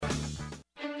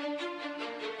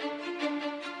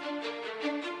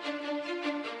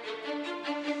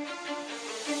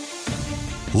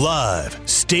Live,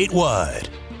 statewide,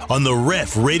 on the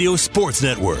Ref Radio Sports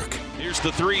Network. Here's the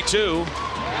 3-2.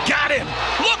 Got him!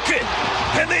 Looking!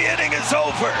 And the inning is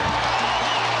over!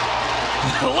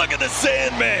 Look at the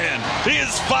Sandman! He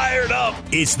is fired up!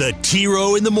 It's the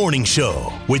T-Row in the Morning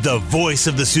Show with the voice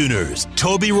of the Sooners,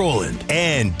 Toby Rowland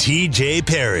and TJ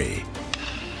Perry.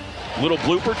 Little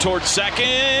blooper towards second,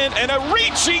 and a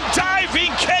reaching, diving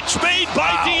catch made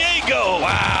by Diego.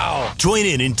 Wow. Join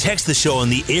in and text the show on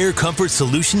the Air Comfort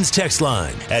Solutions text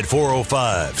line at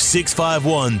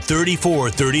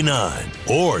 405-651-3439.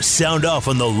 Or sound off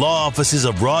on the law offices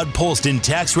of Rod Polston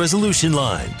Tax Resolution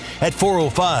line at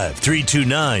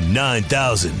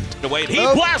 405-329-9000. Wait, he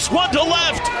blasts one to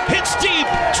left, hits deep,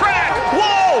 track,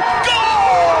 whoa,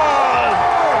 gone!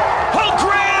 A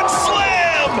grand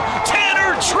slam!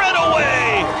 Tanner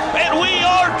Treadaway, and we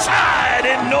are tied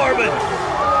in Norman.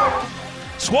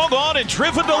 Swung on and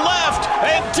driven to left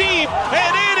and deep,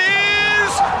 and it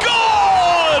is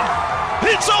gone!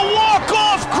 It's a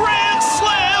walk-off grand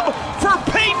slam for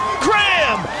Peyton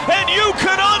Graham, and you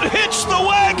can unhitch the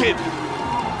wagon.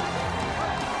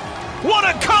 What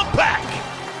a comeback!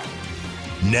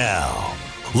 Now,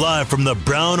 live from the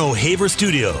Brown O'Haver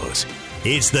Studios,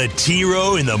 it's the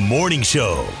T-Row in the Morning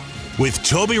Show with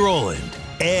Toby Rowland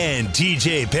and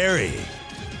TJ Perry.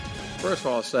 First of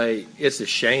all, I'll say it's a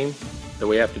shame that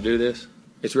we have to do this.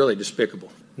 It's really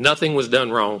despicable. Nothing was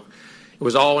done wrong. It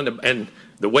was all in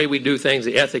the way we do things,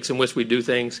 the ethics in which we do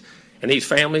things. And these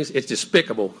families, it's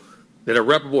despicable that a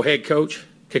reputable head coach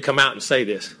could come out and say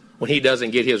this when he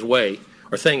doesn't get his way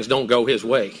or things don't go his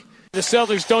way. The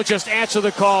Celtics don't just answer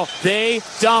the call, they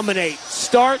dominate.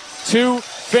 Start to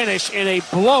finish in a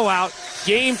blowout.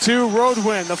 Game 2 road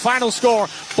win. The final score,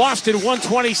 Boston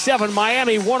 127,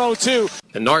 Miami 102.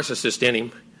 The narcissist in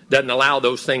him doesn't allow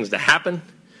those things to happen, and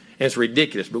it's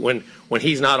ridiculous. But when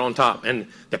he's not on top, and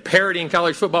the parity in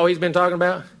college football he's been talking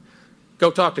about, go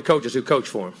talk to coaches who coach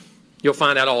for him. You'll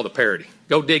find out all the parity.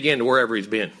 Go dig into wherever he's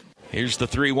been. Here's the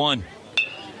 3-1.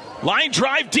 Line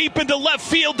drive deep into left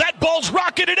field. That ball's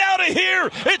rocketed out of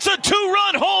here. It's a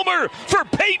 2-run homer for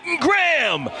Peyton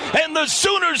Graham. And the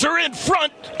Sooners are in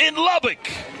front in Lubbock.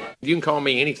 You can call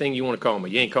me anything you want to call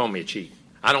me. You ain't calling me a cheat.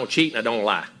 I don't cheat and I don't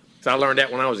lie. So I learned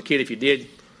that when I was a kid. If you did,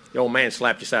 the old man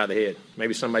slapped you side of the head.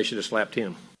 Maybe somebody should have slapped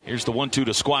him. Here's the 1-2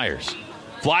 to Squires.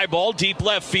 Fly ball deep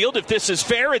left field. If this is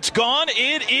fair, it's gone.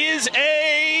 It is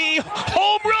a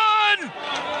home run.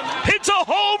 It's a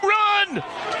home run.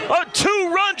 A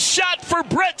 2-run shot for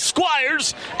Brett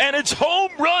Squires, and it's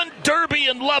home run derby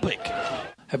in Lubbock.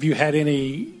 Have you had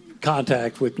any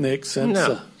contact with Nick since?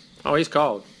 No. Oh, he's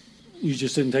called. You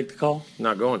just didn't take the call?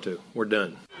 Not going to. We're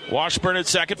done. Washburn at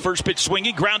second. First pitch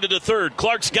swinging. Grounded to third.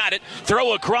 Clark's got it.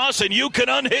 Throw across, and you can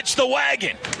unhitch the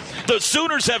wagon. The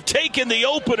Sooners have taken the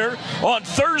opener on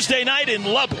Thursday night in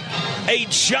Lubbock. A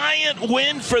giant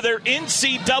win for their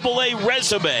NCAA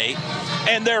resume,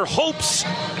 and their hopes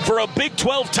for a Big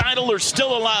 12 title are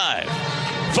still alive.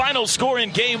 Final score in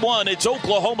Game 1, it's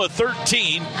Oklahoma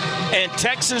 13 and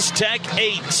Texas Tech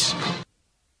 8.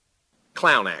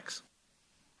 Clown acts.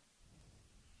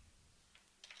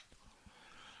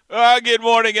 Good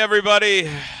morning, everybody.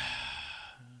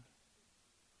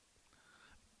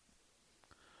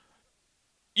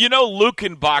 You know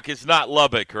Lukenbach is not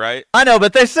Lubbock, right? I know,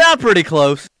 but they sound pretty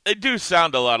close. They do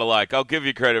sound a lot alike. I'll give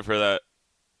you credit for that.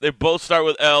 They both start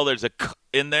with L. There's a K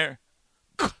in there.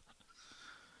 K.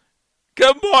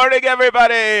 Good morning,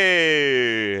 everybody.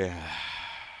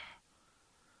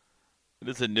 It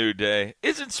is a new day.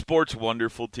 Isn't sports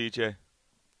wonderful, TJ?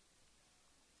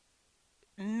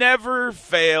 Never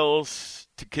fails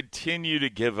to continue to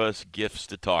give us gifts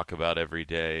to talk about every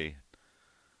day.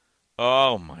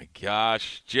 Oh, my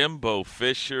gosh. Jimbo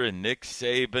Fisher and Nick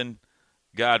Saban,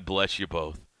 God bless you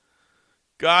both.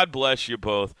 God bless you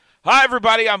both. Hi,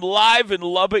 everybody. I'm live in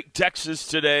Lubbock, Texas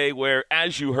today, where,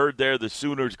 as you heard there, the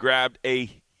Sooners grabbed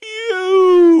a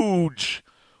huge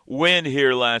win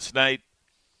here last night.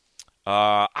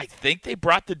 I think they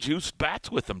brought the juiced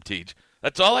bats with them, Teej.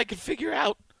 That's all I can figure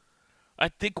out. I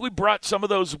think we brought some of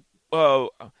those.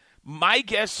 My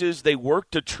guess is they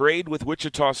worked a trade with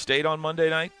Wichita State on Monday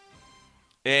night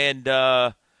and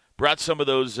brought some of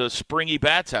those springy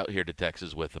bats out here to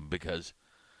Texas with them because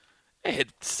they had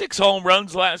 6 home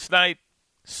runs last night.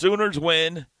 Sooners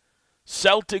win.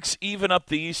 Celtics even up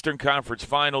the Eastern Conference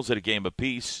Finals at a game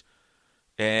apiece.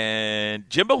 And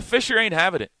Jimbo Fisher ain't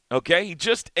having it, okay? He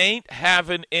just ain't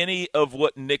having any of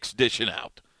what Nick's dishing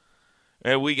out.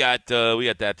 And we got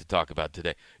that to talk about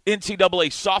today.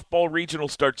 NCAA softball regional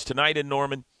starts tonight in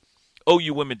Norman.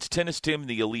 OU women's tennis team,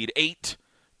 the Elite Eight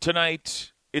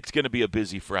tonight. It's going to be a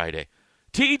busy Friday.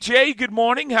 TJ, good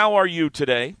morning. How are you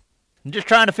today? I'm just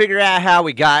trying to figure out how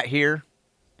we got here.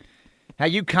 How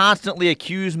you constantly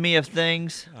accuse me of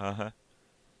things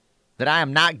that I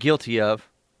am not guilty of.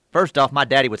 First off, my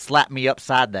daddy would slap me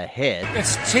upside the head.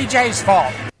 It's TJ's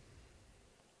fault.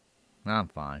 I'm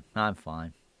fine.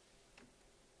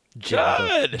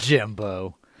 Good.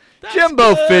 Jimbo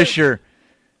Good. Fisher.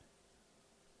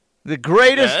 The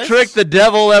greatest Yes. trick the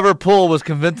devil ever pulled was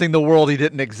convincing the world he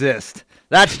didn't exist.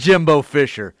 That's Jimbo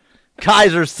Fisher.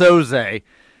 Kaiser Soze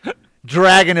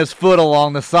dragging his foot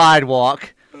along the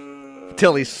sidewalk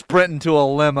till he's sprinting to a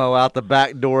limo out the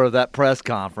back door of that press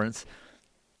conference.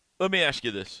 Let me ask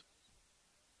you this.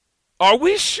 Are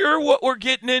we sure what we're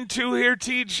getting into here,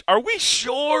 TJ? Are we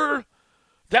sure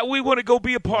that we want to go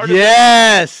be a part of it?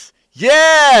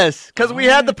 Yes, because we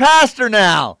have the pastor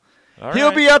now. All He'll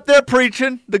right. be up there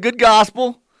preaching the good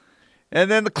gospel, and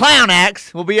then the clown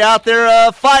acts will be out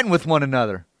there fighting with one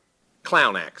another.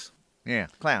 Clown acts. Yeah,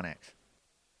 clown acts.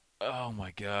 Oh,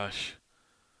 my gosh.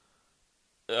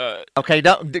 Okay,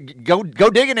 go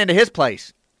digging into his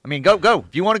place. I mean, go.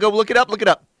 If you want to go look it up, look it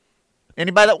up.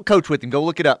 Anybody that will coach with him, go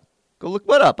look it up. Go look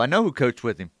what up. I know who coached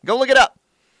with him. Go look it up.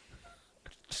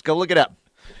 Just go look it up.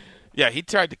 Yeah, he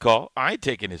tried to call. I ain't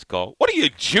taking his call. What are you,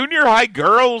 junior high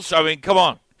girls? I mean, come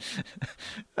on.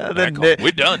 Then Nick,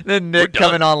 we're done. Then We're Nick done.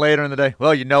 coming on later in the day.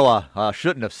 Well, I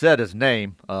shouldn't have said his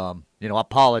name. I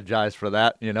apologize for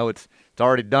that. It's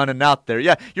already done and out there.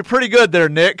 Yeah, you're pretty good there,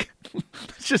 Nick.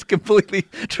 Let's just completely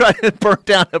try to burn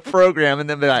down the program and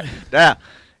then be like, yeah,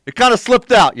 it kind of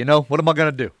slipped out. What am I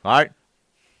going to do? All right.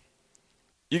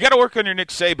 You got to work on your Nick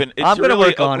Saban. It's I'm gonna really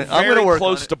work on it. I'm very gonna work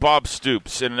close on it. to Bob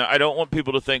Stoops, and I don't want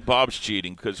people to think Bob's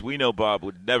cheating because we know Bob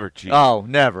would never cheat. Oh,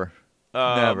 never.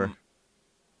 Never.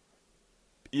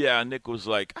 Yeah, Nick was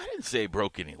like, I didn't say he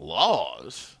broke any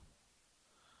laws.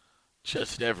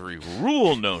 Just every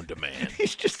rule known to man.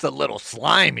 He's just a little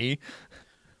slimy.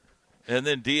 And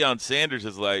then Deion Sanders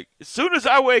is like, as soon as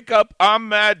I wake up, I'm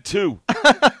mad too.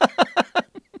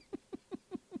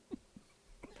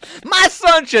 My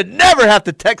son should never have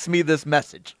to text me this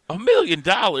message. $1 million?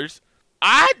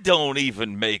 I don't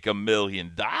even make $1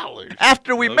 million.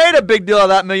 After we made a big deal of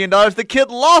that $1 million, the kid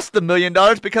lost the $1 million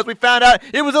because we found out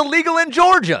it was illegal in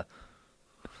Georgia.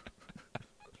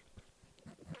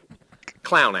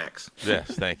 Clown acts. Yes,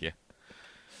 thank you.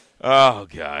 Oh,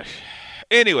 gosh.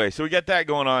 Anyway, so we got that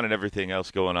going on and everything else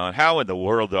going on. How in the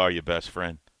world are you, best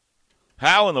friend?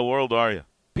 How in the world are you?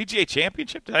 PGA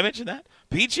Championship, did I mention that?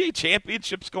 PGA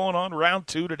Championship's going on, round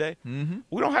 2 today. Mm-hmm.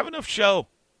 We don't have enough show.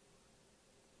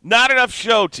 Not enough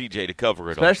show, TJ, to cover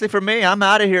it all. Especially for me. I'm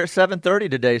out of here at 7:30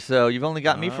 today, so you've only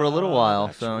got me for a little while.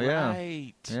 That's So, yeah.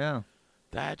 right. Yeah.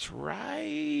 That's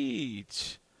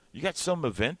right. You got some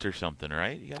event or something,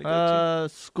 right? You got to go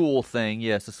to. School thing.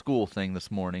 Yes, a school thing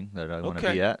this morning that I want to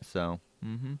Okay. be at. So,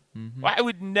 Well, I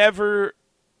would never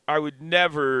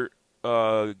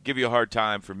give you a hard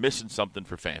time for missing something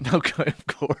for family. okay, of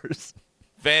course.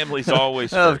 Family's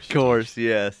always Of first. course,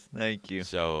 yes. Thank you.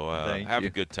 So Thank have you.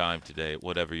 a good time today at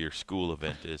whatever your school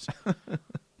event is.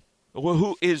 Well,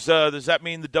 who is? Does that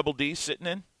mean the Double D sitting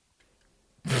in?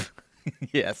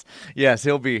 Yes,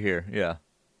 he'll be here. Yeah.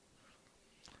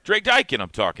 Drake Dykin, I'm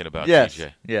talking about. Yes,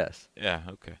 TJ. yes. Yeah.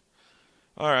 Okay.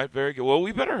 All right. Very good. Well,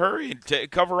 we better hurry and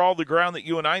cover all the ground that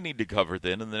you and I need to cover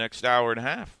then in the next hour and a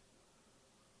half.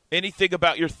 Anything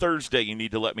about your Thursday you need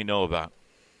to let me know about?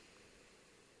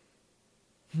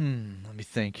 Let me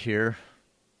think here.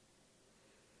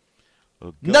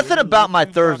 Well, Nothing go about my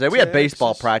looking for Thursday. We had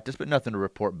baseball Texas. practice, but nothing to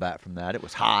report back from that. It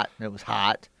was hot.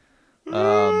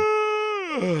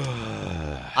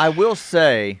 I will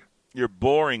say, You're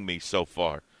boring me so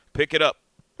far. Pick it up.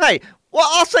 hey, well,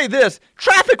 I'll say this.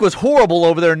 Traffic was horrible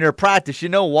over there near practice. You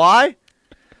know why?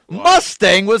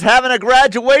 Mustang was having a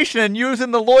graduation and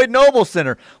using the Lloyd Noble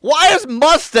Center. Why is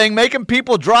Mustang making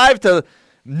people drive to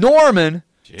Norman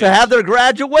to have their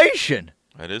graduation?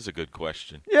 That is a good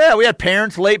question. Yeah, we had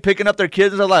parents late picking up their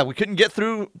kids. And like, we couldn't get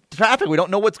through traffic. We don't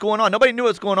know what's going on. Nobody knew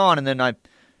what's going on. And then I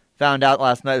found out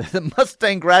last night that the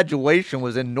Mustang graduation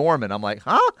was in Norman. I'm like,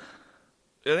 huh?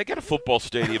 Yeah, they got a football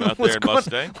stadium out there in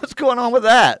Mustang. What's going on with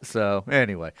that? So,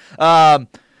 anyway.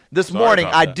 This Sorry morning,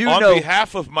 about I that. do On know.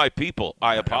 behalf of my people,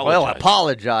 I apologize. Well, I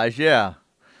apologize, yeah.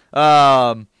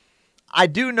 I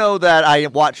do know that I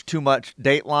watch too much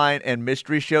Dateline and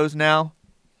mystery shows now.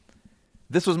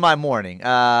 This was my morning.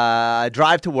 I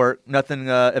drive to work. Nothing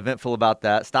eventful about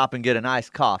that. Stop and get an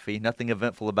iced coffee. Nothing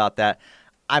eventful about that.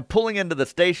 I'm pulling into the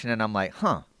station, and I'm like,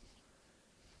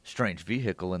 strange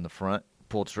vehicle in the front.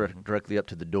 Pulled directly up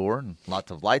to the door, and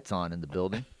lots of lights on in the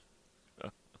building.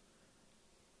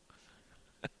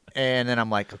 And then I'm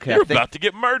like, okay, You're about to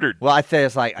get murdered. Well, I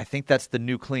think that's the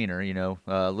new cleaner.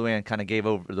 Luann kind of gave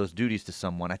over those duties to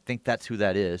someone. I think that's who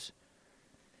that is.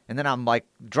 And then I'm like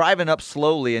driving up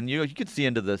slowly, and you could see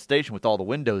into the station with all the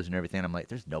windows and everything. And I'm like,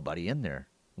 there's nobody in there.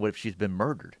 What if she's been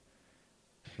murdered?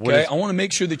 Okay, I want to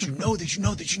make sure that you know that you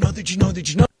know that you know that you know that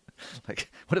you know.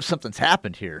 Like, what if something's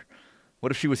happened here?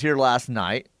 What if she was here last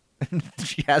night and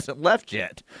she hasn't left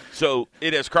yet? So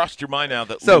it has crossed your mind now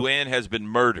that Luann has been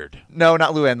murdered. No,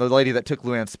 not Luann. The lady that took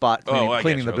Luann's spot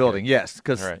cleaning the building. Okay. Yes,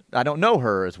 because I don't know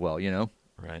her as well,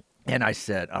 Right. And I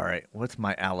said, all right, what's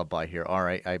my alibi here? All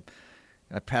right,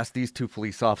 I passed these two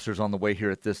police officers on the way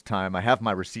here at this time. I have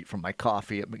my receipt from my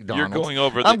coffee at McDonald's. You're going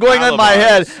over I'm going in my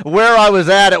head where I was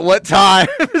at what time.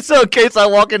 So in case I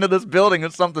walk into this building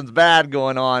and something's bad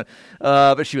going on.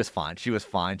 But she was fine. She was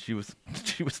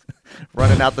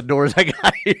running out the doors I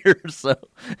got here. So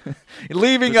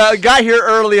leaving, got here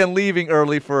early and leaving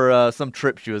early for some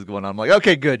trip she was going on. I'm like,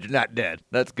 okay, good. You're not dead.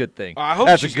 That's a good thing. I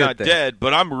hope she's not dead,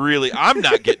 but I'm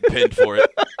not getting pinned for it.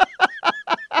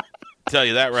 Tell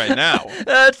you that right now.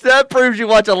 That proves you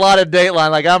watch a lot of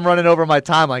Dateline. Like, I'm running over my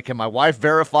time. Like, can my wife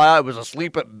verify I was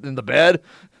asleep in the bed?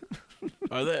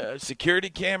 Are there security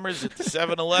cameras at the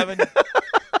 7-Eleven?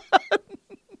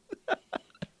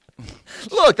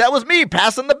 Look, that was me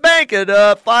passing the bank at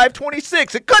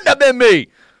 5:26. It couldn't have been me.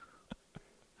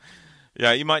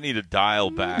 Yeah, you might need to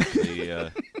dial back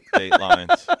the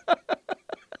Datelines.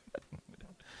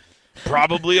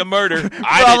 Probably a murder.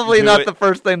 Probably not the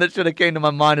first thing that should have came to my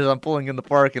mind as I'm pulling in the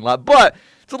parking lot. But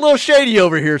it's a little shady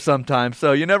over here sometimes,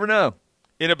 so you never know.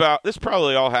 This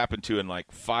probably all happened in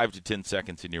like 5 to 10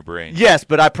 seconds in your brain. Yes,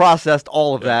 but I processed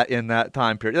all of that in that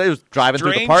time period. It was driving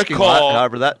through the parking lot,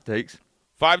 however that takes.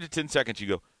 5 to 10 seconds, you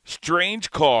go, strange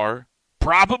car,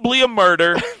 probably a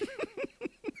murder.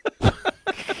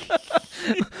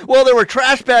 Well, there were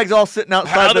trash bags all sitting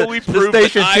outside the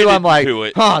station, too. I'm like,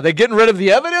 they getting rid of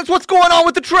the evidence? What's going on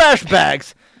with the trash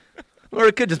bags? Or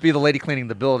it could just be the lady cleaning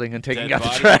the building and taking out the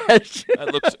trash.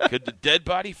 Could the dead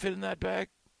body fit in that bag?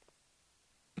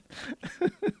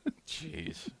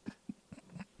 Jeez.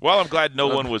 Well, I'm glad no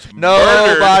one was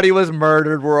murdered. Nobody was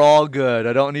murdered. We're all good.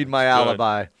 I don't need my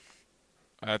alibi.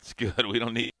 That's good. We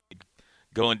don't need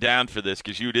going down for this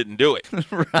because you didn't do it.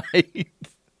 Right.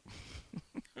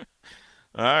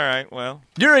 All right, well.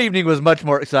 Your evening was much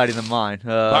more exciting than mine.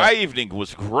 My evening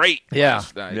was great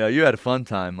last night. Yeah, you had a fun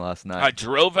time last night. I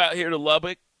drove out here to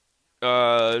Lubbock.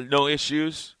 No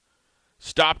issues.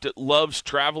 Stopped at Love's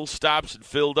Travel Stops and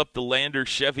filled up the Lander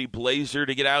Chevy Blazer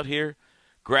to get out here.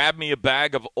 Grabbed me a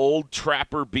bag of Old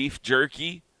Trapper beef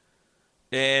jerky.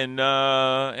 And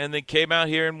then came out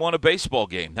here and won a baseball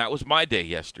game. That was my day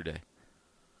yesterday.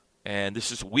 And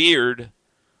this is weird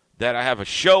that I have a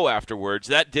show afterwards.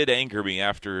 That did anger me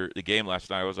after the game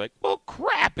last night. I was like, well,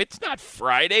 crap, it's not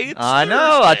Friday. It's I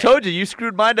know. I told you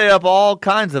screwed my day up all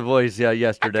kinds of ways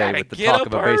yesterday with the talk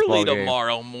of a baseball game. I gotta get up early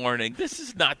tomorrow morning. This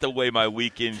is not the way my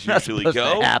weekends usually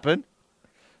go. To happen.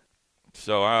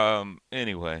 So,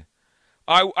 anyway,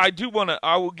 I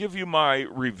will give you my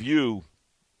review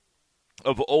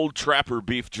of Old Trapper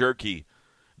beef jerky,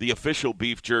 the official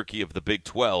beef jerky of the Big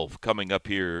 12, coming up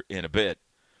here in a bit.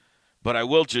 But I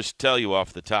will just tell you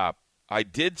off the top, I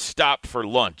did stop for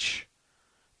lunch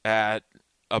at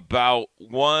about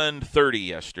 1:30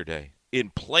 yesterday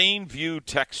in Plainview,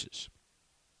 Texas.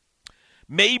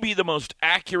 Maybe the most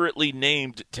accurately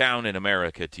named town in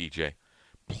America, TJ.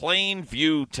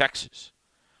 Plainview, Texas.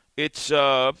 It's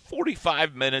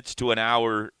 45 minutes to an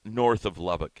hour north of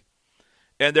Lubbock.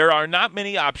 And there are not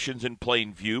many options in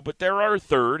Plainview, but there are a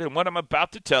third. And what I'm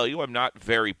about to tell you, I'm not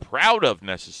very proud of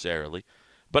necessarily.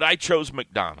 But I chose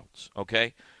McDonald's,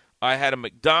 okay? I had a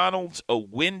McDonald's, a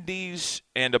Wendy's,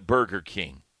 and a Burger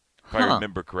King, if I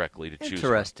remember correctly, to choose.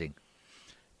 Interesting.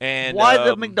 And why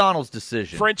the McDonald's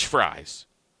decision? French fries.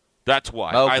 That's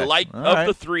why. Okay.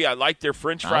 The three, I like their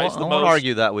French fries the most. I won't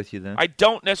argue that with you then. I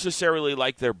don't necessarily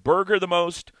like their burger the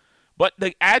most, but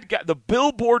the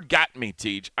billboard got me,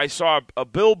 Tej. I saw a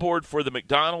billboard for the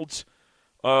McDonald's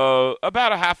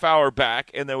about a half hour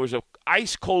back, and there was a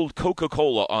ice-cold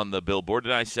Coca-Cola on the billboard,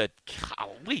 and I said,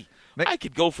 golly, I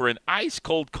could go for an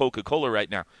ice-cold Coca-Cola right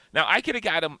now. Now, I could have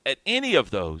got them at any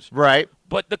of those. Right.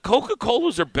 But the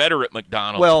Coca-Colas are better at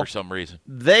McDonald's for some reason.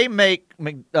 They make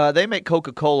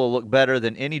Coca-Cola look better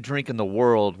than any drink in the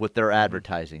world with their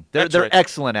advertising. They're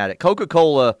excellent at it.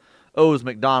 Coca-Cola owes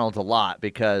McDonald's a lot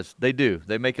because they do.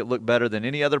 They make it look better than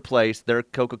any other place. Their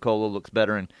Coca-Cola looks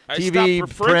better in TV,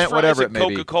 print, whatever it may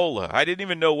be. Coca-Cola. I didn't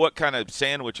even know what kind of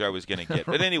sandwich I was going to get.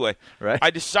 But anyway, right. I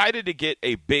decided to get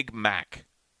a Big Mac,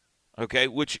 okay,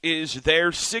 which is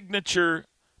their signature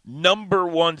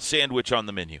 #1 sandwich on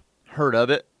the menu. Heard of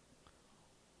it.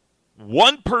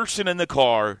 One person in the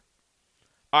car,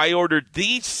 I ordered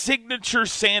the signature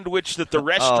sandwich that the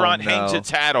restaurant hangs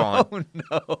its hat on. Oh,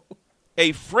 no.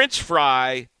 A French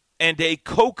fry and a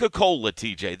Coca-Cola,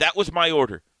 TJ. That was my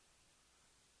order.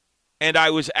 And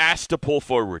I was asked to pull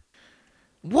forward.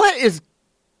 What is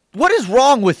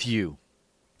wrong with you?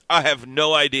 I have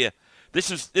no idea. This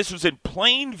was in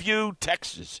Plainview,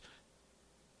 Texas.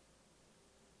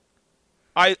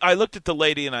 I looked at the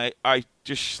lady and I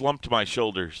just slumped my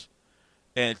shoulders.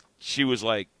 And she was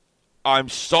like, "I'm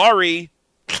sorry."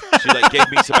 She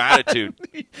gave me some attitude.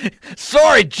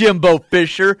 Sorry, Jimbo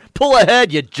Fisher. Pull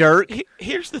ahead, you jerk.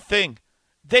 Here's the thing.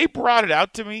 They brought it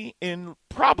out to me in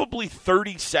probably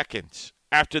 30 seconds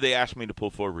after they asked me to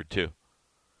pull forward, too.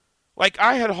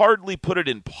 I had hardly put it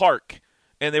in park,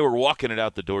 and they were walking it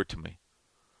out the door to me.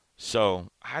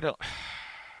 So,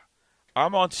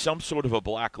 I'm on some sort of a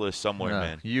blacklist somewhere,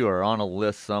 man. You are on a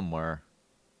list somewhere.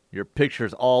 Your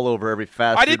picture's all over every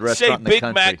fast food restaurant in the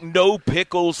country. I didn't say Big Mac, no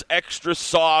pickles, extra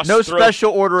sauce. No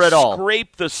special order at all.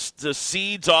 Scrape the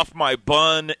seeds off my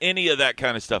bun, any of that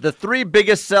kind of stuff. The 3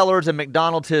 biggest sellers in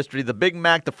McDonald's history, the Big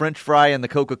Mac, the French fry, and the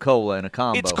Coca-Cola in a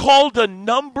combo. It's called a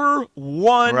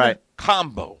 #1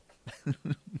 combo.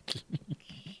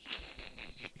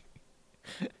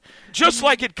 Just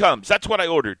like it comes. That's what I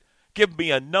ordered. Give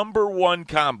me a #1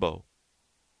 combo.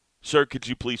 Sir, could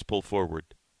you please pull forward?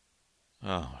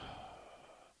 Oh.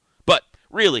 But,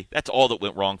 really, that's all that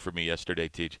went wrong for me yesterday,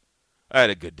 Teach. I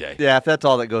had a good day. Yeah, if that's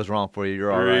all that goes wrong for you,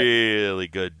 you're all right. Really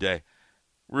good day.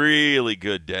 Really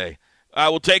good day.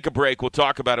 We'll take a break. We'll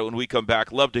talk about it when we come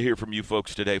back. Love to hear from you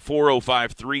folks today.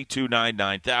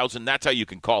 405-329-9000. That's how you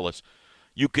can call us.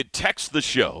 You could text the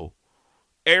show.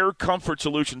 Air Comfort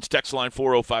Solutions text line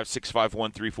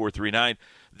 405-651-3439.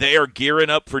 They are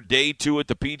gearing up for day 2 at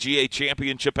the PGA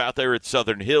Championship out there at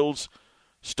Southern Hills.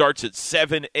 Starts at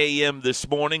 7 a.m. this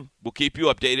morning. We'll keep you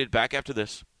updated. Back after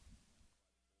this.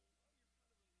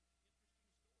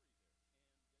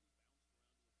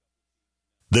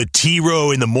 The T-Row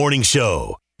in the Morning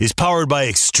Show is powered by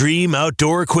Extreme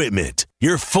Outdoor Equipment,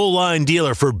 your full-line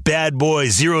dealer for bad boy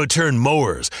zero-turn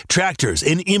mowers, tractors,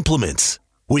 and implements.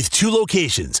 With 2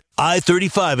 locations,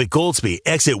 I-35 at Goldsby,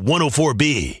 exit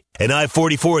 104B, and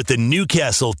I-44 at the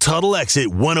Newcastle Tuttle, exit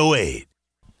 108.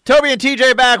 Toby and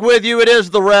TJ back with you. It is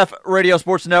the Ref Radio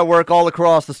Sports Network all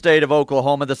across the state of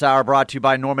Oklahoma. This hour brought to you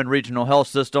by Norman Regional Health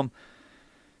System.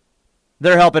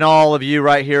 They're helping all of you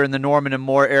right here in the Norman and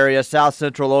Moore area, South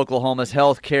Central Oklahoma's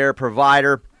health care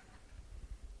provider,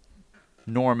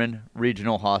 Norman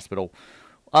Regional Hospital.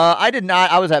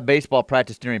 I was at baseball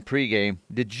practice during pregame.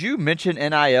 Did you mention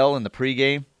NIL in the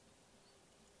pregame?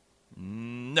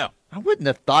 No. I wouldn't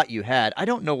have thought you had. I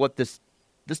don't know what this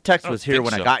text was here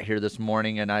when I got here this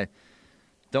morning, and I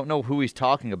don't know who he's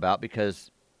talking about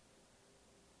because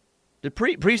the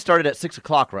pre started at 6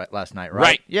 o'clock last night, right?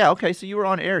 Right. Yeah, okay, so you were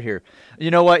on air here.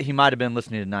 You know what? He might have been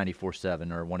listening to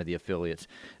 94.7 or one of the affiliates.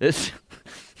 This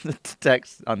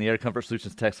text on the Air Comfort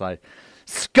Solutions text line.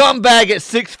 Scumbag at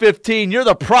 6:15. You're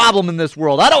the problem in this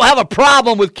world. I don't have a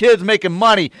problem with kids making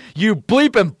money. You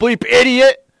bleep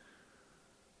idiot.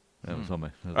 That was on my.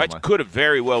 That could have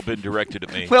very well been directed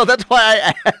at me. Well, that's why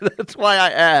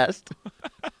I asked.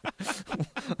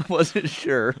 I wasn't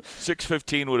sure.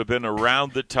 6:15 would have been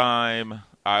around the time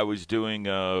I was doing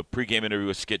a pregame interview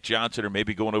with Skip Johnson, or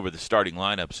maybe going over the starting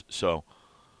lineups. So,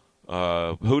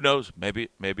 who knows? Maybe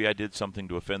I did something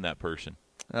to offend that person.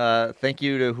 Thank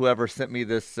you to whoever sent me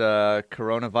this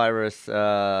coronavirus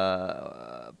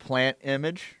plant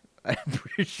image. I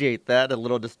appreciate that. A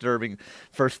little disturbing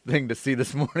first thing to see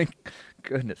this morning.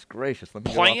 Goodness gracious. Let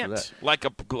me go off of that. Like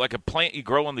a plant you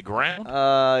grow on the ground?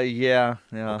 Yeah.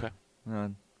 Okay.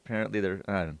 Apparently they're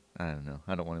I don't know.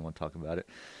 I don't really want to talk about it.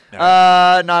 No.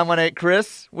 918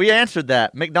 Chris. We answered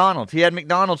that. McDonald's. He had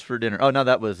McDonald's for dinner. Oh no,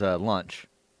 that was lunch.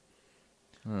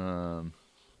 Our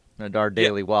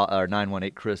daily our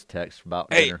 918 Chris text about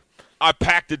dinner. I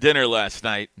packed a dinner last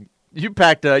night. You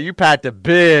packed a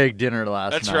big dinner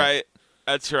last night.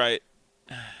 That's right.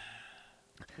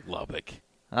 Lubbock.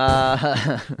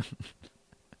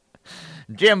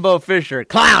 Jimbo Fisher,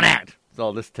 clown act. That's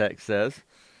all this text says.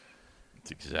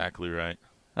 That's exactly right.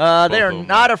 They are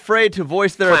not afraid to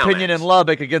voice their opinion in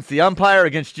Lubbock against the umpire,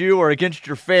 against you, or against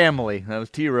your family. That was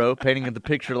T-Row painting the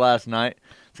picture last night.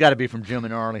 It's got to be from Jim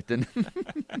in Arlington.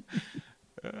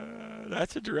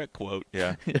 That's a direct quote,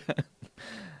 yeah.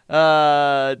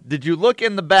 Did you look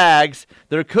in the bags?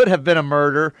 There could have been a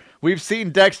murder. We've seen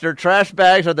Dexter. Trash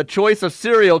bags are the choice of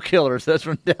serial killers. That's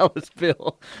from Dallas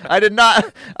Bill. I did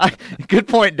not. Good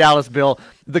point, Dallas Bill.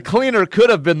 The cleaner could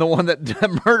have been the one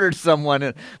that murdered someone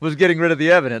and was getting rid of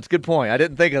the evidence. Good point. I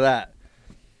didn't think of that.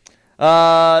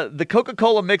 The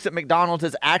Coca-Cola mix at McDonald's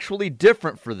is actually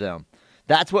different for them.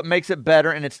 That's what makes it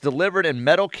better, and it's delivered in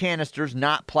metal canisters,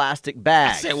 not plastic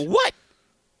bags. I said, what?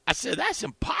 I said, that's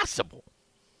impossible.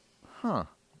 Huh.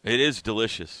 It is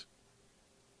delicious.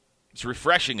 It's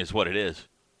refreshing is what it is.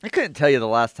 I couldn't tell you the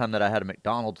last time that I had a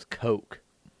McDonald's Coke.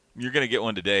 You're going to get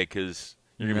one today because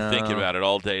you're going to be thinking about it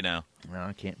all day now. No,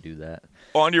 I can't do that.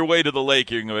 On your way to the lake,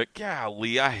 you're going to be like,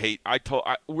 golly,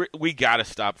 we got to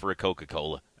stop for a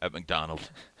Coca-Cola at McDonald's.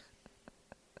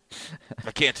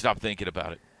 I can't stop thinking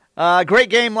about it. Great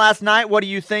game last night. What do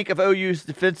you think of OU's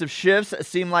defensive shifts? It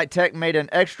seemed like Tech made an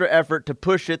extra effort to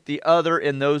push it the other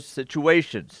in those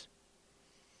situations.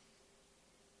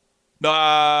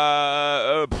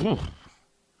 I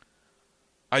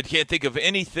can't think of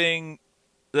anything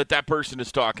that person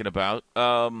is talking about.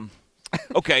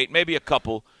 Okay, maybe a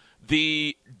couple.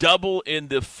 The double in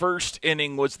the first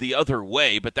inning was the other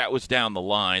way, but that was down the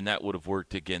line. That would have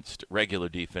worked against regular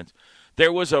defense.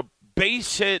 There was a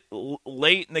base hit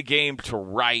late in the game to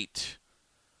right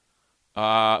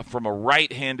from a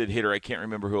right-handed hitter. I can't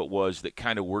remember who it was that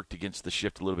kind of worked against the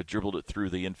shift a little bit, dribbled it through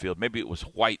the infield. Maybe it was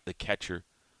White, the catcher.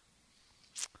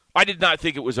 I did not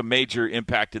think it was a major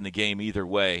impact in the game either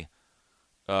way.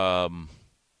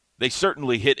 They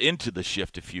certainly hit into the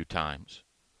shift a few times.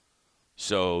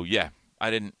 So, yeah, I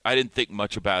didn't think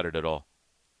much about it at all.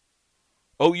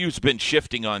 OU's been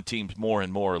shifting on teams more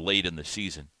and more late in the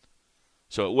season.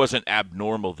 So it wasn't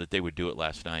abnormal that they would do it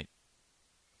last night.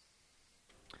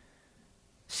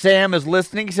 Sam is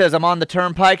listening. He says, I'm on the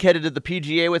turnpike headed to the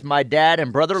PGA with my dad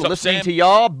and brother. What's up, listening Sam? to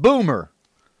y'all. Boomer.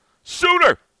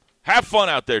 Sooner. Have fun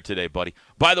out there today, buddy.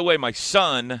 By the way, my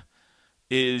son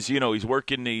is, he's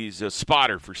working. He's a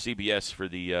spotter for CBS for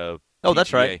the Oh,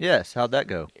 that's PGA. right. Yes. How'd that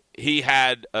go? He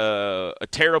had a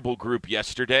terrible group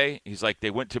yesterday. He's like, they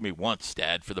went to me once,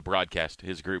 Dad, for the broadcast.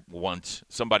 His group once.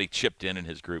 Somebody chipped in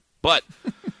his group. But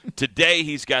today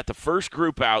he's got the first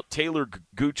group out, Taylor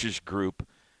Gooch's group,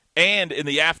 and in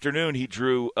the afternoon he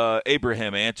drew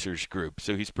Abraham Answer's group.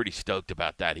 So he's pretty stoked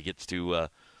about that. He gets to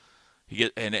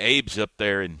and Abe's up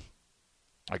there and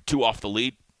like 2 off the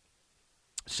lead.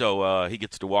 So he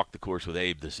gets to walk the course with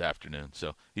Abe this afternoon.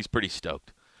 So he's pretty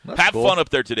stoked. That's Have cool. fun up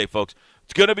there today, folks.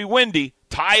 It's going to be windy.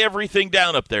 Tie everything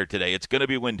down up there today. It's going to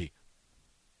be windy.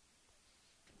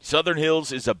 Southern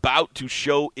Hills is about to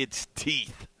show its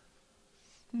teeth.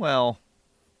 Well,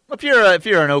 if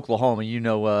you're in Oklahoma, you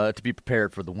know to be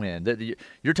prepared for the wind.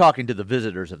 You're talking to the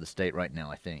visitors of the state right now,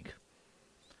 I think.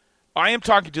 I am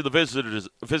talking to the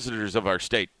visitors of our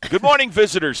state. Good morning,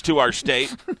 visitors to our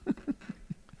state.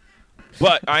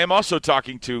 But I am also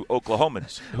talking to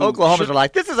Oklahomans. Oklahomans are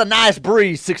like, this is a nice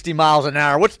breeze, 60 miles an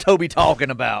hour. What's Toby talking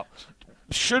about?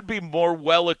 Should be more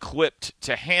well-equipped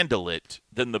to handle it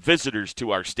than the visitors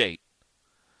to our state.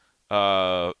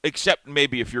 Except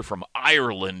maybe if you're from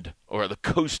Ireland or the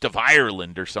coast of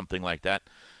Ireland or something like that.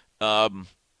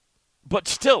 But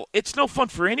still, it's no fun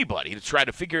for anybody to try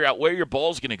to figure out where your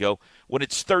ball's going to go when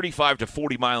it's 35 to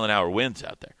 40-mile-an-hour winds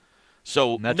out there.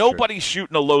 So That's nobody's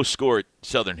shooting a low score at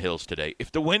Southern Hills today.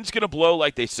 If the wind's going to blow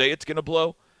like they say it's going to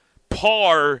blow,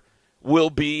 par will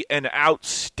be an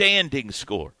outstanding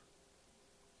score.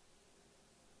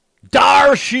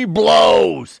 Dar she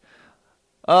blows.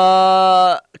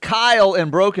 Kyle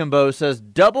in Broken Bow says,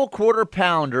 double quarter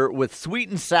pounder with sweet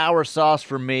and sour sauce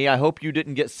for me. I hope you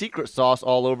didn't get secret sauce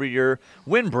all over your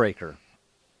windbreaker.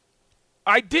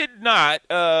 I did not.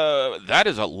 That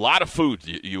is a lot of food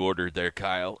you ordered there,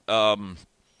 Kyle.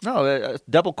 No,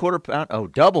 double quarter pound. Oh,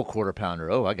 double quarter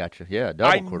pounder. Oh, I got you. Yeah,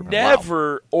 double quarter pounder. I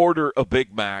never order a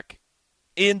Big Mac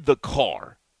in the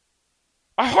car.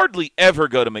 I hardly ever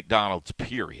go to McDonald's,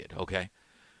 period, okay?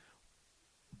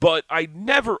 But I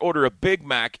never order a Big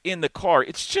Mac in the car.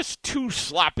 It's just too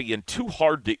sloppy and too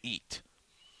hard to eat.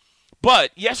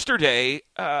 But yesterday,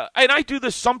 and I do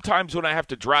this sometimes when I have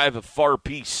to drive a far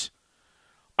piece,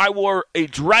 I wore a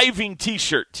driving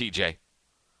T-shirt, TJ.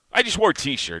 I just wore a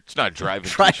T-shirt. It's not a driving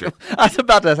T-shirt. I was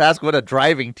about to ask what a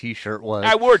driving T-shirt was.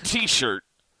 I wore a T-shirt,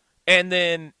 and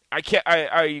then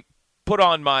I put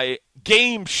on my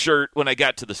game shirt when I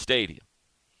got to the stadium.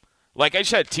 Like, I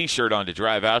just had a T-shirt on to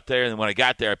drive out there, and then when I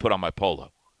got there, I put on my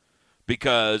polo.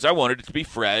 Because I wanted it to be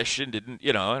fresh and didn't,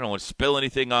 I don't want to spill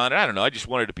anything on it. I don't know. I just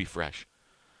wanted it to be fresh.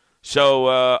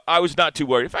 So I was not too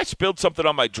worried. If I spilled something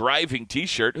on my driving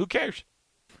T-shirt, who cares?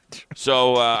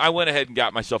 So I went ahead and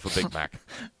got myself a Big Mac.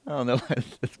 don't know.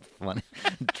 It's funny.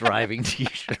 Driving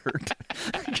T-shirt.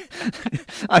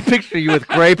 I picture you with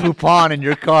Grey Poupon in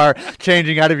your car,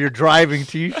 changing out of your driving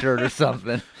T-shirt or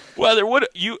something. Well,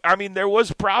 there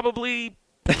was probably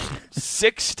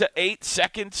 6 to 8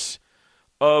 seconds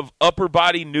of upper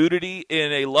body nudity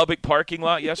in a Lubbock parking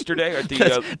lot yesterday at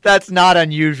the that's not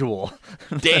unusual.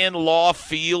 Dan Law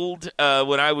Field.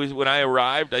 When I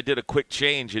arrived, I did a quick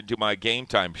change into my Game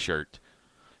Time shirt,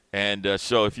 and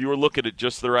so if you were looking at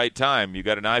just the right time, you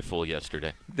got an eyeful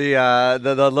yesterday.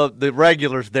 The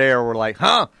regulars there were like,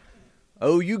 "Huh?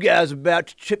 Oh, you guys are about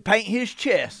to paint his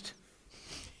chest."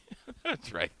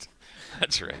 That's right.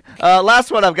 That's right.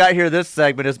 Last one I've got here, this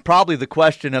segment, is probably the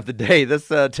question of the day. This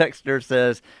texter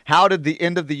says, how did the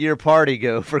end-of-the-year party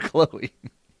go for Chloe?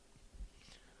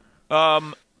 I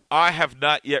have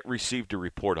not yet received a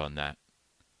report on that.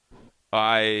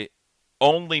 I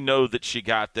only know that she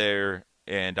got there,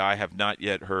 and I have not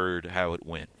yet heard how it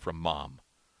went from Mom.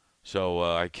 So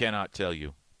I cannot tell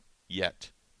you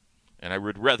yet. And I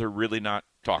would rather really not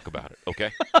talk about it,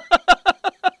 okay?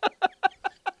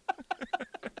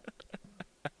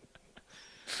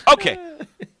 Okay,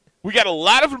 we got a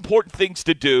lot of important things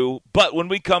to do, but when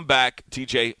we come back,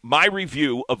 TJ, my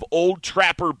review of Old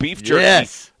Trapper Beef Jerky,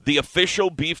 the official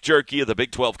beef jerky of the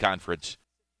Big 12 Conference.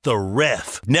 The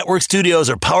Ref. Network studios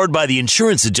are powered by the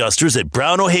insurance adjusters at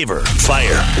Brown O'Haver.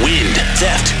 Fire, wind,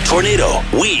 theft, tornado.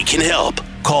 We can help.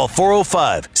 Call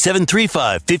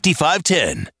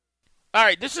 405-735-5510. All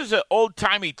right, this is an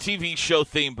old-timey TV show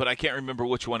theme, but I can't remember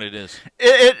which one it is.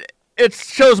 It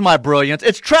shows my brilliance.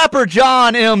 It's Trapper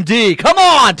John M.D. Come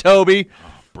on, Toby.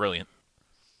 Oh, brilliant.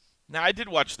 Now, I did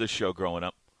watch this show growing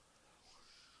up.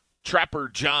 Trapper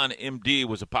John M.D.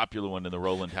 was a popular one in the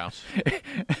Rowland house.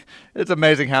 It's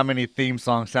amazing how many theme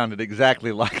songs sounded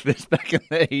exactly like this back in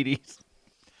the 80s.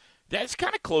 That's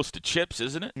kind of close to Chips,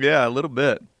 isn't it? Yeah, a little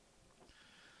bit.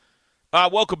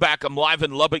 Welcome back. I'm live in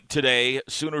Lubbock today.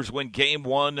 Sooners win Game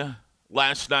 1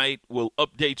 last night. We'll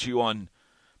update you on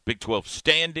Big 12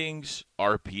 standings,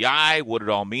 RPI, what it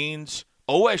all means.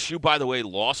 OSU, by the way,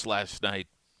 lost last night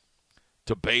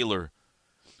to Baylor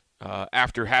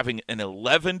after having an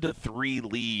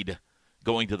 11-3 lead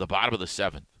going to the bottom of the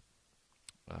 7th.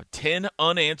 10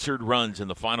 unanswered runs in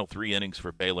the final 3 innings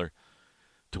for Baylor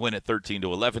to win at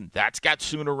 13-11. That's got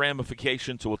Sooner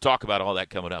ramifications, so we'll talk about all that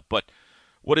coming up. But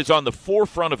what is on the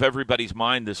forefront of everybody's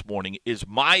mind this morning is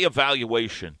my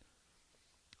evaluation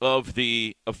of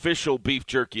the official beef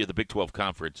jerky of the Big 12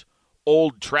 Conference,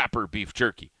 Old Trapper Beef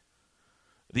Jerky.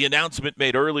 The announcement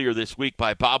made earlier this week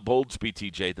by Bob Boldsby,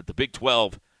 TJ, that the Big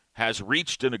 12 has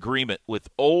reached an agreement with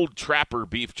Old Trapper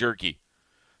Beef Jerky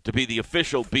to be the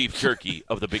official beef jerky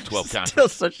of the Big 12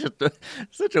 Conference. Still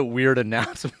such a weird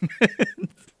announcement.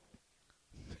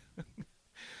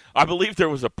 I believe there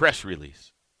was a press release.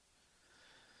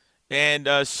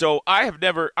 And so I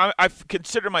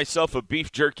consider myself a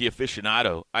beef jerky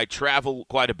aficionado. I travel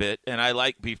quite a bit, and I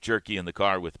like beef jerky in the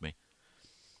car with me.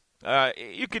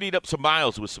 You could eat up some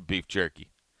miles with some beef jerky.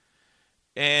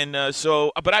 And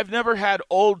but I've never had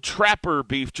Old Trapper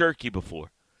beef jerky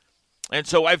before. And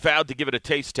so I vowed to give it a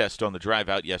taste test on the drive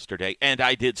out yesterday, and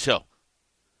I did so.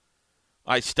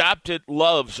 I stopped at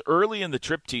Love's early in the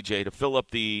trip, TJ, to fill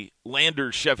up the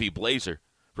Lander Chevy Blazer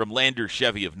from Lander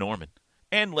Chevy of Norman.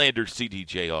 And Lander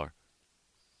CDJR.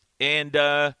 And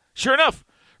sure enough,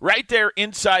 right there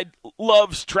inside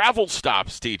Love's Travel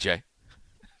Stops, TJ.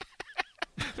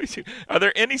 Are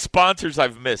there any sponsors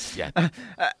I've missed yet?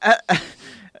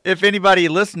 If anybody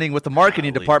listening with the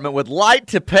marketing department would like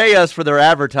to pay us for their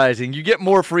advertising, you get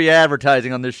more free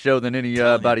advertising on this show than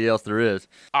anybody else there is.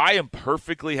 I am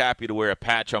perfectly happy to wear a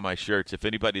patch on my shirts if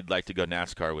anybody'd like to go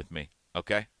NASCAR with me,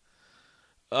 okay?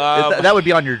 That would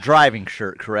be on your driving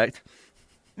shirt, correct?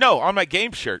 No, on my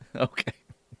game shirt. Okay.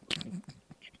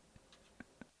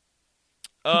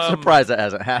 I'm surprised that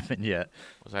hasn't happened yet.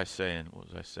 What was I saying?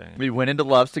 We went into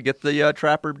Love's to get the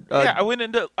Trapper. I went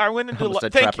into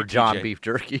Trapper John beef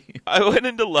jerky. I went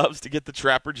into Love's to get the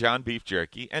Trapper John beef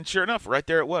jerky, and sure enough, right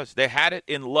there it was. They had it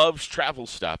in Love's Travel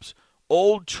Stops,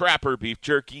 Old Trapper beef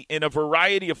jerky in a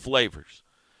variety of flavors.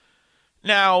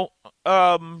 Now,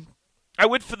 I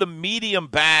went for the medium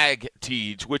bag,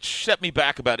 Teej, which set me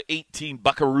back about 18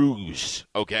 buckaroos,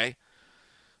 okay?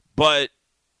 But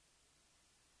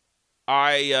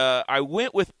I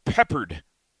went with peppered.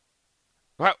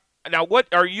 Now, what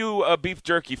are you beef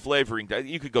jerky flavoring?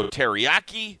 You could go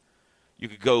teriyaki. You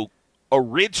could go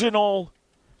original.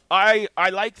 I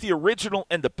like the original,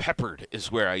 and the peppered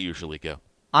is where I usually go.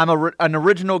 I'm an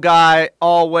original guy,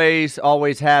 always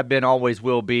have been, always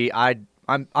will be. I'm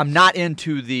not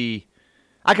into the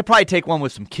I could probably take one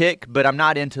with some kick, but I'm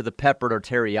not into the peppered or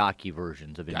teriyaki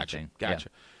versions of anything. Gotcha.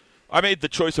 Yeah. I made the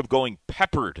choice of going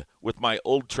peppered with my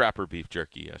Old Trapper beef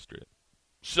jerky yesterday.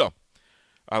 So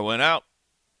I went out,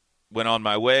 went on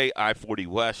my way, I-40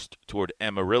 West toward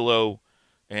Amarillo,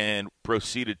 and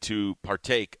proceeded to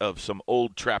partake of some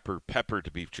Old Trapper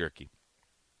peppered beef jerky.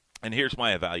 And here's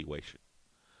my evaluation.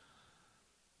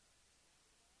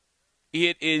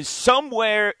 It is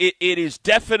somewhere, it is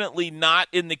definitely not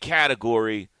in the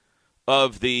category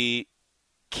of the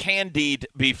candied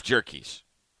beef jerkies.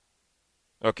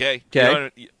 Okay?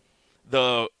 Okay. You know,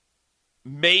 the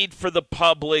made for the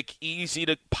public, easy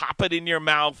to pop it in your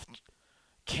mouth,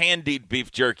 candied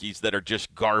beef jerkies that are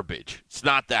just garbage. It's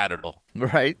not that at all.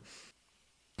 Right.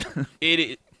 It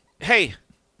is. Hey.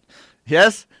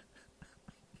 Yes?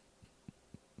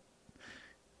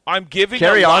 I'm giving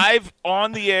Carry a on. live,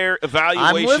 on-the-air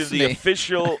evaluation of the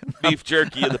official beef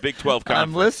jerky of the Big 12 Conference.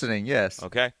 I'm listening, yes.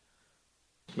 Okay?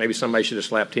 Maybe somebody should have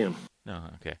slapped him. No,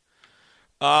 okay.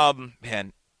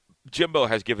 Man, Jimbo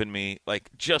has given me, like,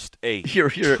 just a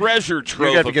treasure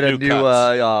trove You're going to get a new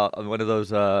cuts. one of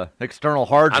those external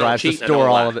hard I don't drives to cheat, I don't store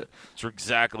all lie. of it. That's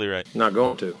exactly right. Not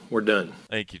going to. We're done.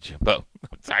 Thank you, Jimbo.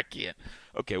 I can't.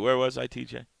 Okay, where was I,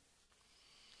 TJ?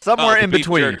 Somewhere the in beef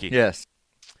between, jerky. yes.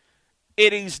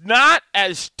 It is not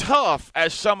as tough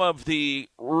as some of the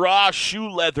raw shoe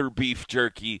leather beef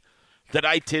jerky that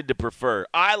I tend to prefer.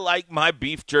 I like my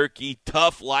beef jerky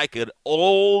tough like an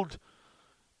old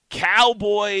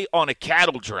cowboy on a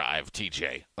cattle drive,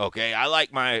 TJ. Okay? I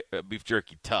like my beef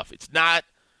jerky tough. It's not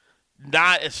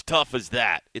as tough as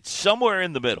that. It's somewhere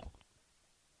in the middle.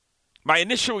 My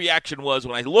initial reaction was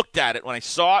when I looked at it, when I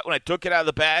saw it, when I took it out of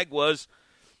the bag was,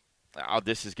 oh,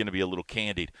 this is going to be a little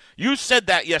candied. You said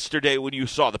that yesterday when you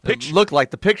saw the picture. It looked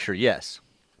like the picture, yes.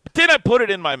 But then I put it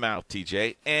in my mouth,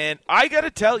 TJ, and I got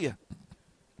to tell you,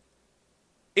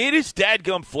 it is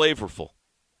dadgum flavorful.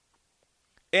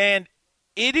 And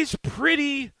it is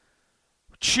pretty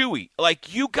chewy.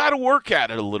 Like, you got to work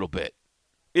at it a little bit.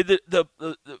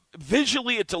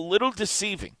 Visually, it's a little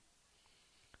deceiving.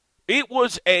 It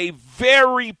was a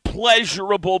very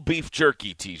pleasurable beef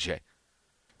jerky, TJ.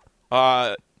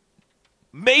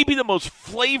 Maybe the most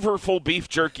flavorful beef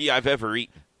jerky I've ever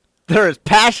eaten. There is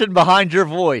passion behind your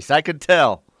voice. I could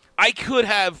tell. I could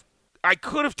have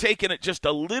taken it just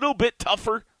a little bit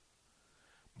tougher,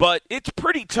 but it's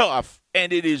pretty tough,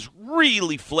 and it is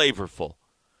really flavorful.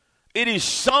 It is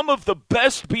some of the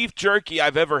best beef jerky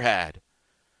I've ever had.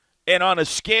 And on a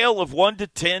scale of 1 to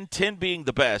 10, 10 being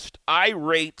the best, I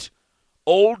rate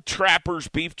Old Trapper's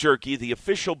beef jerky, the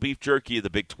official beef jerky of the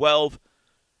Big 12,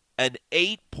 an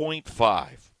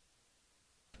 8.5.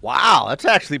 Wow, that's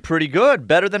actually pretty good.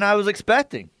 Better than I was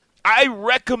expecting. I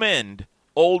recommend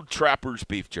Old Trapper's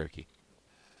beef jerky.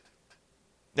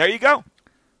 There you go.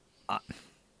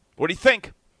 What do you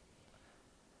think?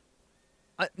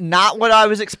 Not what I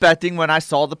was expecting when I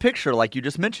saw the picture, like you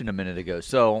just mentioned a minute ago.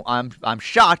 So I'm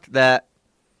shocked that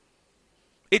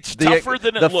it's tougher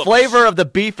than it looks. The flavor of the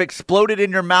beef exploded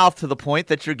in your mouth to the point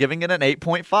that you're giving it an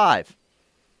 8.5.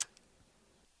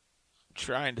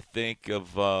 Trying to think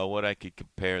of what I could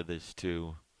compare this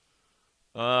to.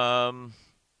 I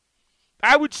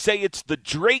would say it's the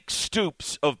Drake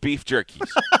Stoops of beef jerkies.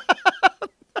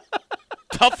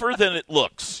 Tougher than it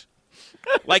looks.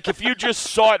 Like if you just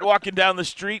saw it walking down the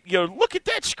street, you go, look at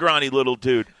that scrawny little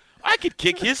dude. I could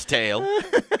kick his tail.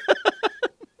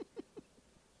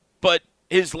 But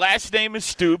his last name is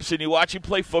Stoops, and you watch him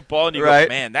play football, and you go,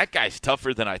 man, that guy's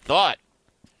tougher than I thought.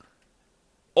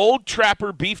 Old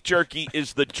Trapper beef jerky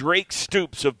is the Drake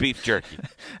Stoops of beef jerky.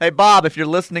 Hey, Bob, if you're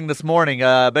listening this morning,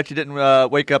 I bet you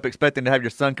didn't wake up expecting to have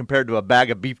your son compared to a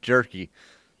bag of beef jerky.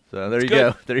 So there you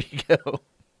go. There you go.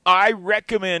 I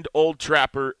recommend Old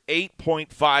Trapper,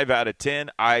 8.5 out of 10.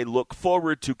 I look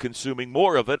forward to consuming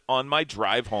more of it on my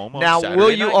drive home on Saturday Now,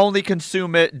 will you night. only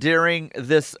consume it during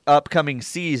this upcoming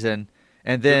season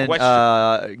and then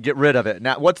get rid of it?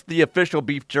 Now, what's the official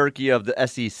beef jerky of the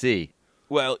SEC?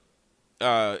 Well,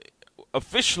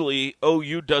 officially,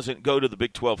 OU doesn't go to the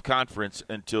Big 12 Conference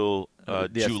until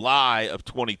July of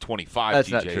 2025, That's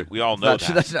TJ. not true. We all know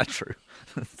that. That's not true.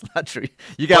 That's not true.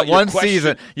 You got one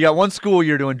season. You got one school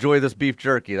year to enjoy this beef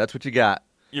jerky. That's what you got.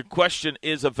 Your question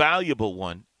is a valuable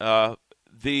one.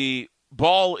 The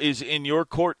ball is in your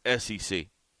court, SEC.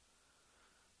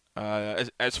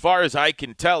 As far as I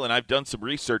can tell, and I've done some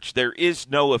research, there is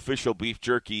no official beef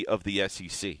jerky of the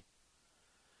SEC.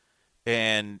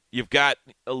 And you've got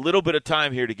a little bit of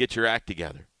time here to get your act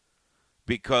together.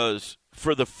 Because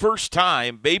for the first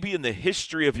time, maybe in the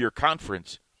history of your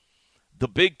conference, the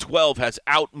Big 12 has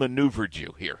outmaneuvered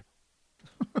you here.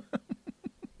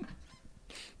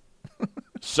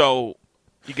 So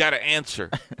you got to answer.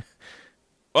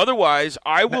 Otherwise,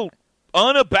 I will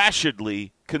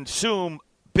unabashedly consume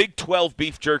Big 12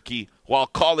 beef jerky while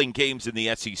calling games in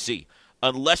the SEC,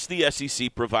 unless the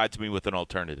SEC provides me with an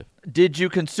alternative. Did you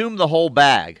consume the whole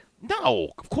bag?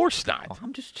 No, of course not. Oh,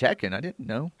 I'm just checking. I didn't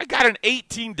know. I got an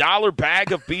 $18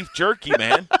 bag of beef jerky,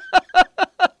 man.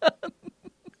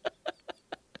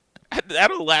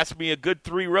 That'll last me a good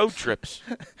 3 road trips.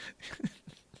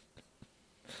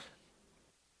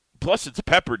 Plus, it's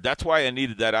peppered. That's why I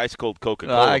needed that ice-cold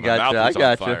Coca-Cola. I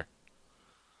got you.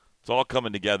 It's all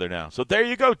coming together now. So there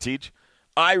you go, Teach.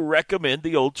 I recommend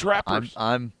the Old Trappers.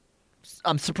 I'm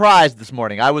surprised this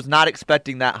morning. I was not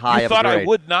expecting that high you of a thought grade. I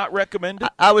would not recommend it?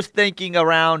 I was thinking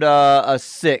around a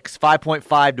 6,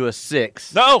 5.5 to a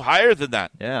 6. No, higher than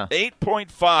that. Yeah.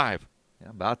 8.5. Yeah,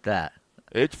 about that.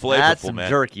 It's flavorful, That's some man.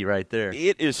 jerky right there.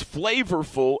 It is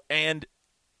flavorful and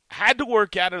had to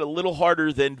work at it a little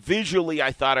harder than visually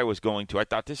I thought I was going to. I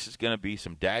thought this is going to be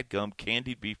some dadgum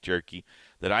candied beef jerky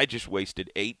that I just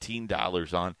wasted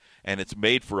 $18 on, and it's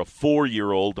made for a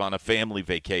 4-year-old on a family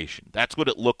vacation. That's what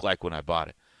it looked like when I bought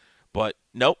it. But,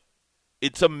 nope,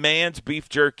 it's a man's beef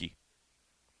jerky.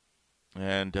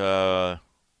 And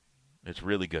it's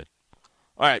really good.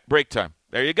 All right, break time.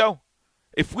 There you go.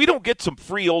 If we don't get some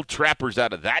free Old Trappers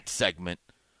out of that segment,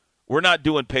 we're not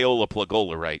doing Paola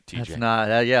Plagola right, TJ. That's not.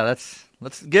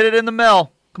 Let's get it in the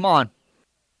mail. Come on.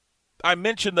 I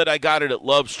mentioned that I got it at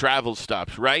Love's Travel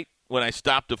Stops, right? When I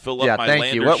stopped to fill up my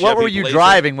thank you. Landers What were Chevy you Blazer.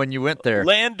 driving when you went there?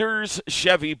 Landers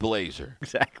Chevy Blazer.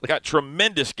 Exactly. Got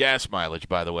tremendous gas mileage,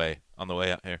 by the way, on the way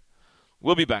out here.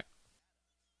 We'll be back.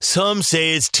 Some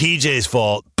say it's TJ's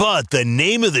fault, but the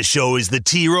name of the show is the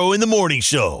T-Row in the Morning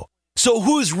Show. So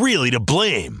who's really to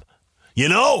blame? You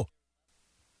know?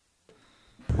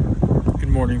 Good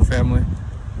morning, family.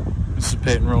 This is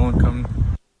Peyton Rowland coming.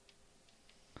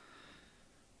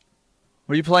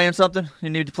 Were you playing something? You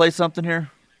need to play something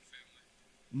here?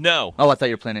 No. Oh, I thought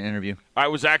you were playing an interview. I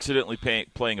was accidentally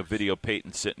playing a video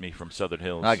Peyton sent me from Southern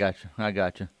Hills. I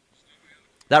got you.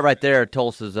 That right there,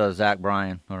 Tulsa's Zach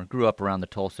Bryan, or grew up around the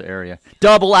Tulsa area.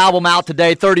 Double album out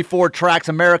today, 34 tracks,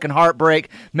 American Heartbreak.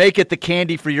 Make it the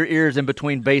candy for your ears in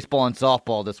between baseball and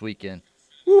softball this weekend.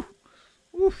 Woo.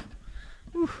 Woo.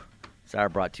 Woo. Sorry,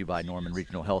 brought to you by Norman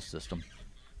Regional Health System.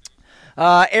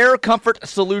 Air Comfort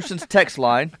Solutions text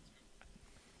line.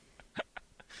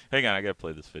 Hang on, I got to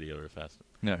play this video real fast.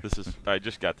 No. I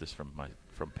just got this from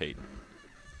Peyton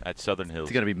at Southern Hills. Is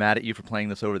he going to be mad at you for playing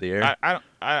this over the air?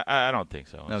 I don't think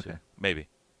so. Okay. Maybe.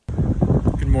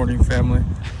 Good morning, family.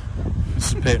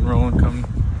 This is Peyton Rowland coming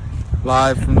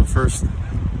live from the first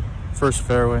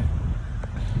fairway.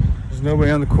 There's nobody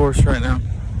on the course right now.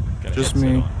 Just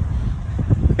me.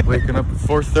 Waking up at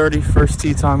 4:30, first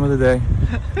tee time of the day.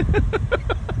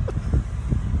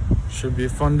 Should be a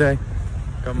fun day.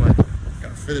 Got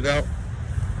fitted out.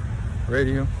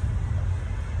 Radio.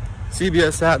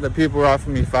 CBS hat that people were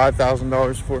offering me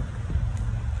 $5,000 for.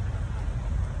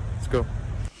 Let's go.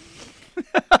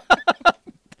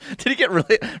 Did he get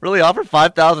really offered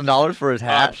 $5,000 for his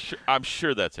hat? I'm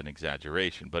sure that's an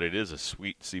exaggeration, but it is a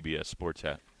sweet CBS sports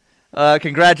hat.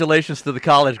 Congratulations to the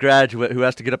college graduate who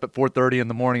has to get up at 4:30 in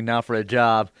the morning now for a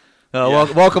job.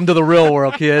 Welcome to the real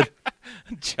world, kid.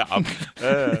 Job.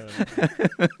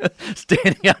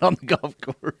 Standing out on the golf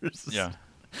course. Yeah.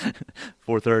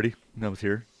 4:30. That was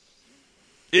here.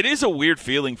 It is a weird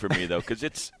feeling for me, though,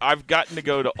 because I've gotten to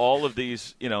go to all of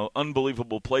these,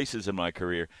 unbelievable places in my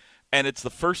career, and it's the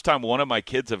first time one of my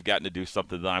kids have gotten to do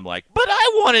something that I'm like, but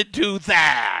I want to do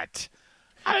that.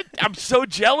 I'm so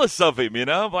jealous of him,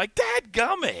 I'm like,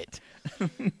 dadgummit.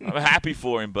 I'm happy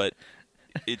for him, but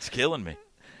it's killing me.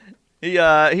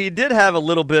 He did have a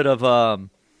little bit of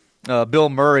Bill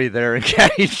Murray there in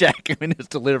Caddyshack in his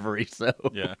delivery, so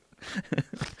yeah.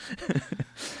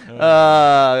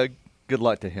 Good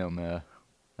luck to him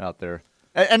out there.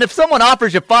 And if someone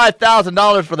offers you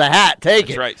 $5,000 for the hat, take it.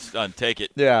 That's right, son. Take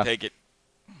it. Yeah. Take it.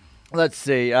 Let's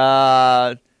see.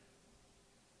 Tell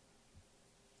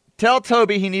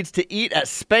Toby he needs to eat at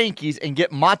Spanky's and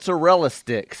get mozzarella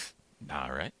sticks.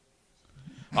 All right.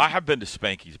 I have been to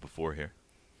Spanky's before here.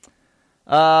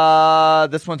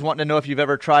 This one's wanting to know if you've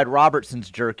ever tried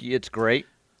Robertson's jerky. It's great.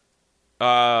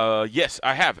 Yes,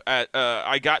 I have.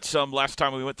 I got some last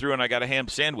time we went through, and I got a ham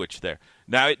sandwich there.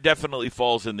 Now, it definitely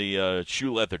falls in the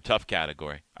shoe leather tough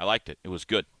category. I liked it. It was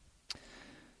good.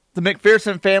 The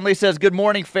McPherson family says, good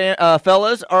morning,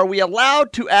 fellas. Are we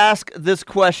allowed to ask this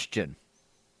question?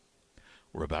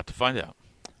 We're about to find out.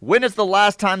 When is the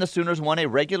last time the Sooners won a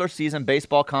regular season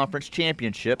baseball conference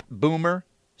championship? Boomer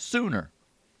Sooner.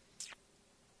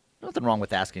 Nothing wrong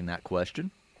with asking that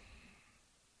question.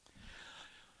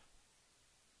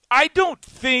 I don't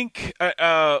think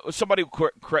somebody will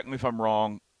correct me if I'm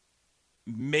wrong.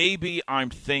 Maybe I'm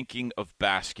thinking of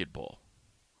basketball.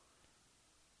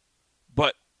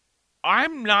 But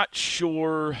I'm not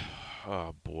sure.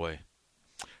 Oh, boy.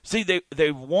 See,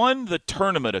 they won the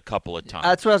tournament a couple of times.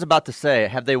 That's what I was about to say.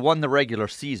 Have they won the regular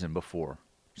season before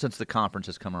since the conference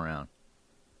has come around?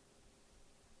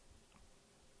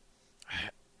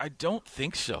 I don't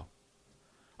think so.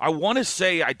 I want to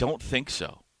say I don't think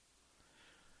so.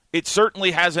 It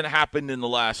certainly hasn't happened in the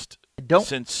last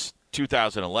since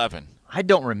 2011. I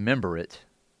don't remember it.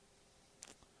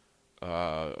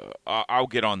 I'll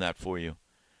get on that for you.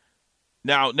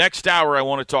 Now, next hour I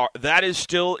want to talk. That is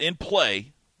still in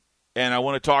play, and I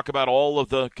want to talk about all of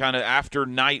the kind of after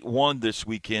night one this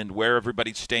weekend, where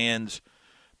everybody stands,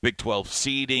 Big 12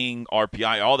 seeding,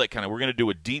 RPI, all that kind of. We're going to do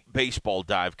a deep baseball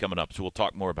dive coming up, so we'll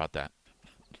talk more about that.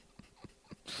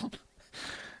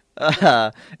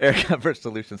 Air Comfort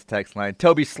Solutions text line.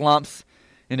 Toby slumps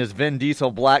in his Vin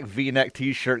Diesel black V-neck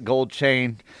T-shirt, gold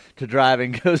chain to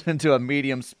driving, goes into a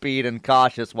medium speed and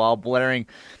cautious while blaring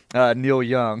Neil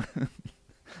Young.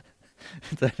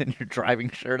 Is that in your driving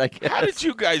shirt, I guess? How did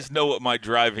you guys know what my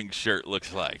driving shirt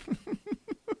looks like?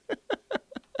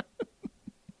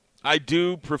 I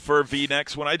do prefer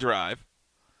V-necks when I drive,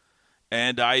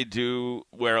 and I do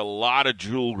wear a lot of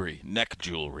jewelry, neck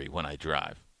jewelry, when I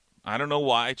drive. I don't know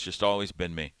why. It's just always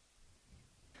been me.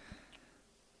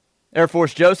 Air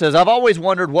Force Joe says, I've always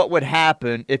wondered what would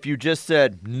happen if you just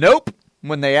said nope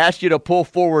when they asked you to pull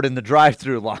forward in the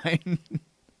drive-through line.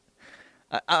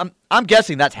 I'm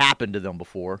guessing that's happened to them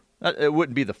before. It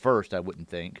wouldn't be the first, I wouldn't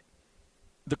think.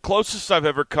 The closest I've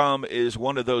ever come is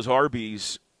one of those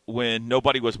Arby's when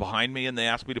nobody was behind me and they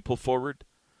asked me to pull forward.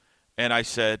 And I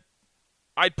said,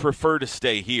 I'd prefer to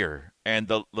stay here. And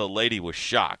the lady was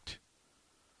shocked.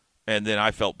 And then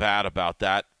I felt bad about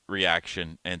that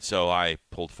reaction, and so I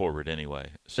pulled forward anyway.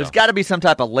 So. There's got to be some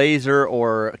type of laser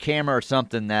or a camera or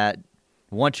something that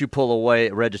once you pull away,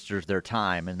 it registers their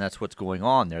time, and that's what's going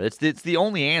on there. It's the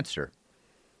only answer.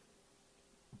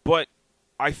 But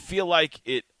I feel like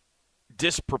it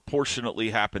disproportionately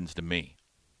happens to me.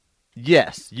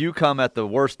 Yes, you come at the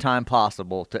worst time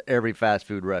possible to every fast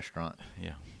food restaurant.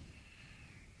 Yeah.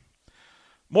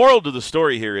 Moral to the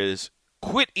story here is,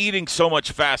 quit eating so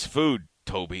much fast food,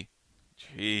 Toby.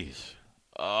 Jeez.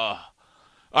 All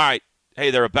right. Hey,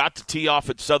 they're about to tee off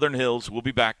at Southern Hills. We'll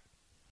be back.